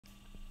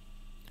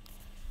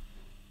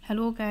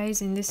Hello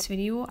guys, in this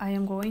video I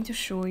am going to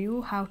show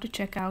you how to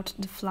check out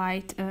the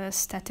flight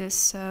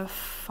status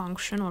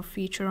function or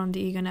feature on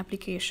the Aegean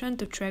application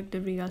to track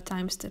the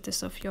real-time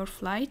status of your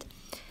flight.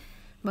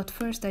 But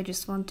first I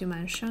just want to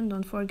mention,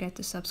 don't forget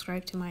to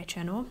subscribe to my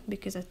channel,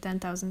 because at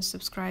 10,000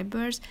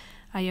 subscribers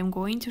I am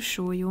going to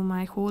show you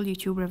my whole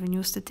YouTube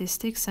revenue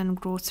statistics and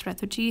growth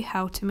strategy,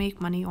 how to make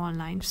money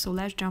online. So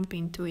let's jump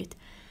into it.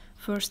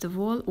 First of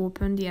all,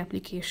 open the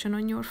application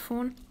on your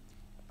phone.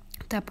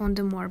 Tap on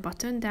the More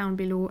button down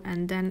below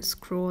and then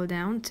scroll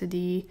down to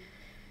the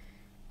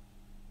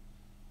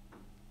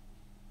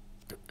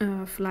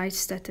flight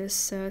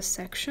status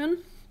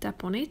section.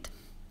 Tap on it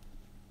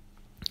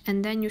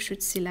and then you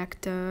should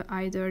select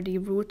either the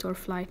route or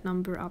flight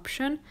number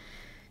option.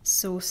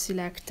 So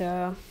select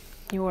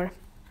your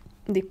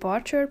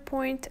departure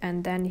point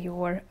and then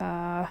your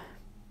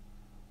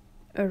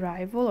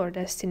arrival or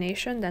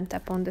destination, then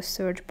tap on the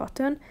search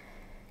button.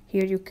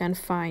 Here you can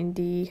find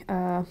the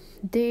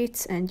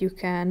dates and you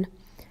can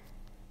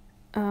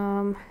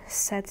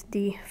set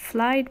the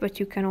flight, but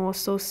you can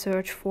also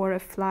search for a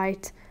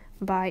flight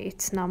by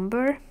its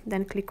number.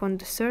 Then click on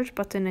the search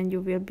button and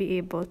you will be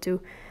able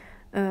to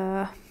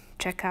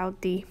check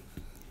out the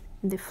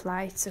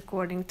flights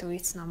according to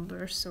its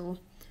number. So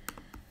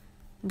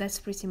that's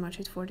pretty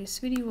much it for this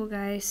video,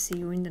 guys. See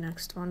you in the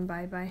next one.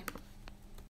 Bye bye.